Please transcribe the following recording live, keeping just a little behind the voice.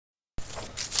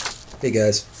Hey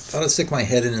guys, thought I'd stick my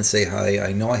head in and say hi.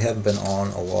 I know I haven't been on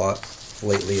a lot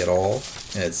lately at all.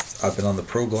 I've been on the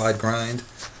Pro Glide grind.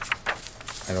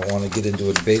 I don't want to get into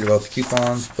a debate about the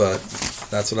coupons, but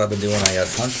that's what I've been doing. I had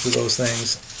hundreds of those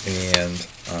things, and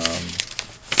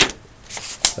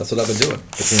that's what I've been doing.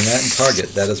 Between that and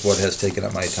Target, that is what has taken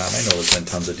up my time. I know there's been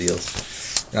tons of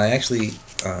deals. And I actually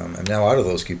am now out of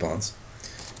those coupons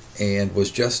and was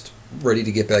just ready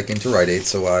to get back into Rite Aid,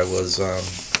 so I was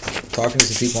talking to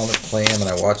some people on the clam, and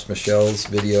I watched Michelle's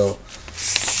video,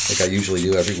 like I usually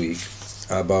do every week,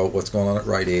 about what's going on at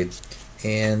Rite Aid.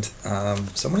 And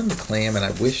someone in the clam, and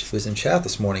I wish it was in chat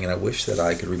this morning, and I wish that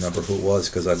I could remember who it was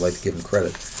because I'd like to give him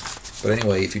credit. But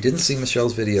anyway, if you didn't see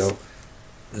Michelle's video,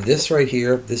 this right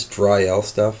here, this Dryel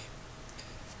stuff,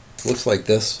 looks like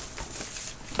this.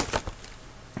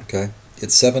 Okay,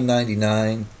 it's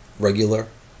 $7.99 regular,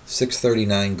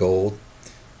 $6.39 gold.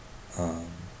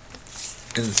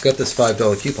 And it's got this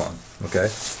 $5 coupon, okay?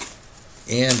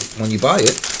 And when you buy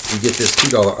it, you get this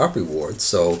 $2 up reward,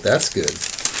 so that's good.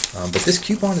 But this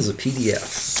coupon is a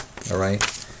PDF, all right?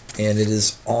 And it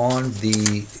is on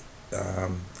the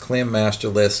Clam Master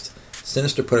list.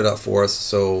 Sinister put it up for us,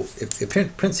 so it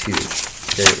prints huge.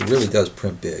 Okay? It really does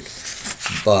print big.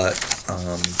 But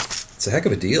it's a heck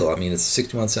of a deal. I mean, it's a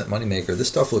 61-cent moneymaker. This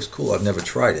stuff looks cool. I've never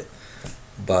tried it.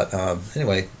 But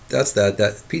anyway, that's that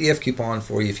PDF coupon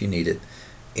for you if you need it.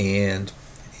 And,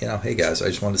 you know, hey guys, I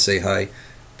just wanted to say hi. I'm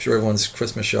sure everyone's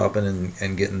Christmas shopping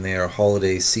and getting their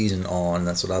holiday season on.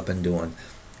 That's what I've been doing.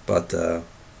 But,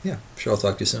 yeah, I'm sure I'll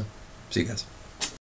talk to you soon. See you guys.